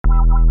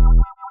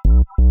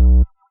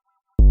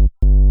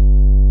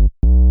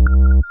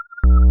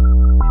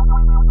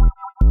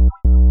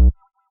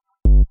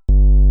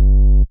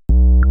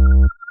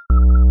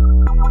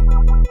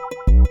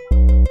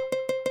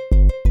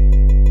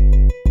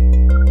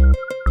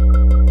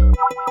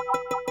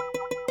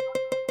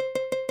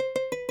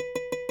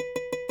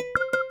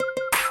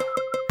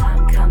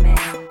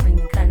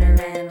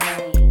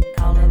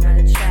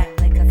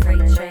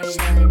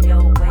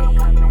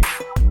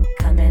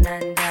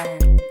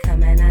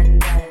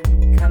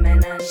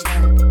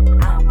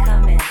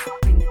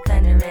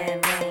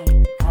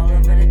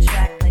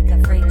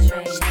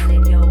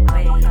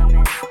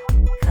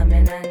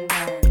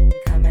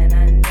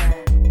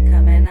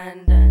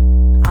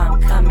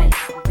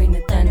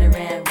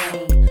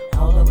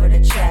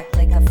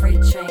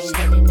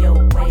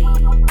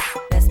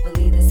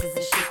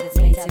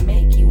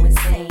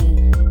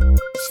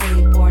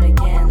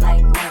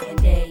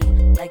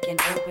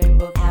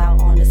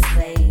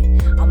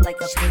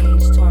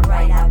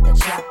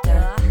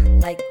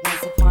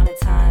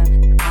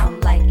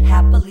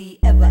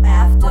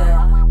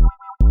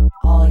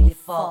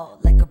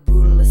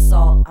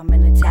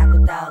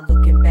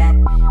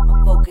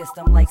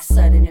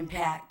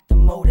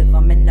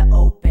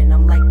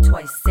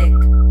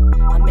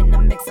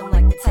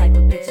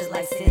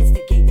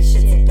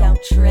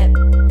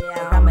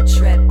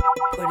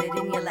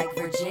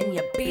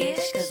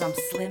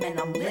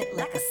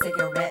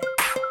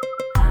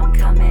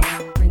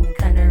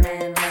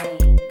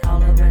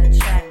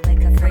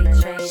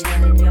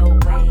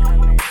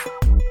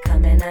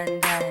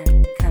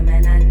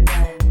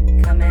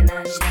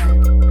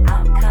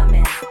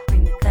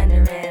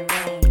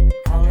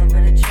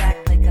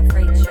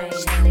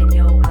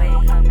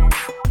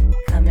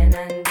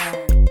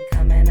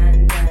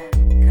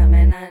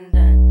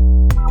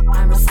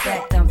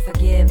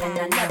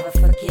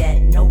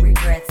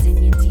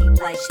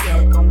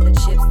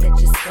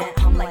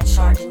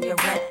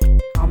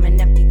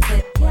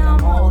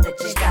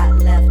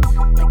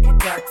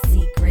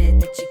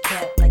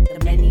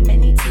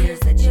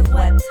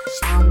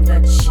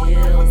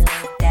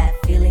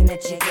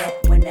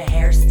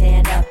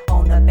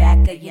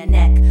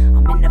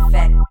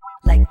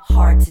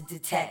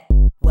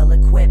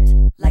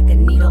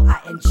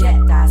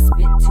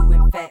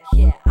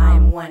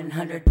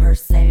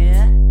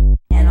100%,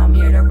 and I'm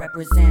here to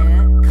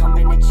represent.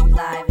 Coming at you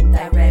live and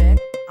direct.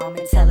 I'm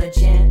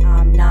intelligent,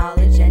 I'm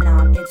knowledge, and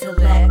I'm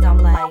intellect. I'm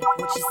like,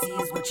 what you see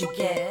is what you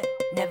get.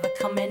 Never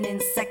coming in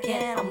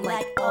second, I'm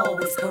like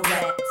always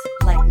correct.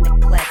 Like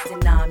neglect,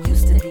 and I'm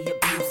used to the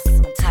abuse.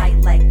 I'm tight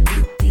like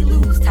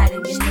loop-de-loos, tight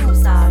in your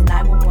news. I'm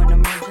 911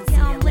 emergency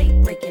and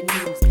late breaking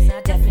news.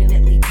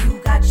 Definitely do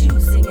got you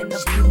singing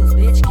the blues.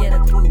 Bitch, get a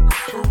clue,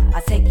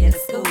 I take you to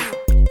school.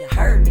 You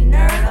heard me,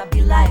 nerd, I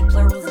be like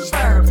plurals and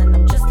verbs. And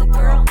I'm just a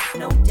girl,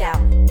 no doubt.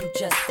 You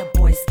just a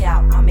Boy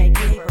Scout, I make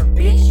paper,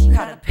 bitch, you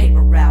cut a paper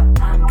route.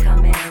 I'm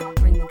coming,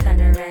 bring the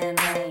thunder and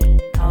rain.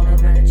 All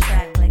over the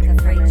track like a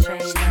freight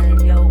train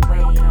running your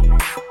way.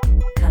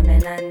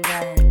 Coming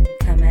undone,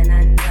 coming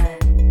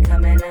undone,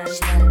 coming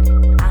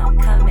undone. I'm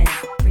coming,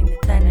 bring the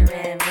thunder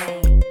and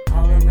rain.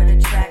 All over the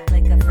track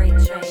like a freight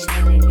train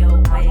running your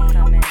way.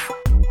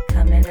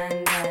 Coming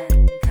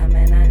undone,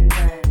 coming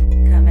undone,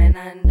 coming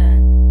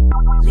undone.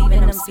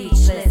 Leaving them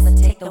speechless, I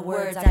take the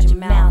words out your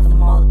mouth.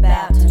 I'm all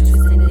about to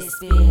twisting this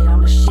spit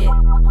on the shit.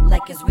 I'm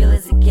like as real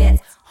as it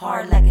gets,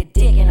 hard like a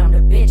dick, and I'm the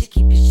bitch.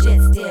 Keep your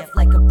shit stiff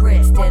like a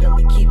brick,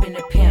 steadily keeping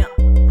it pimp.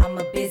 I'm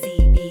a busy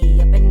bee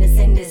up in this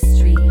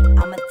industry.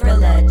 I'm a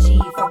thriller, G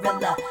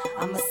gorilla.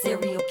 I'm a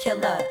serial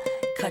killer.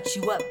 Cut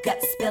you up,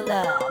 gut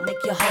spiller.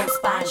 Make your whole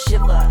spine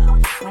shiver.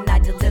 When I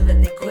deliver,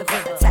 they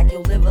quiver. Attack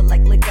your liver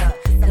like liquor.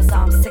 Cause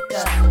I'm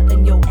sicker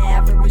than your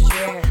average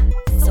rare.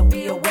 So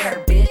be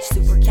aware, bitch.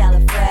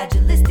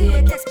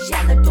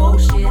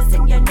 Supercalifragilisticexpialidocious,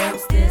 and you know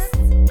this.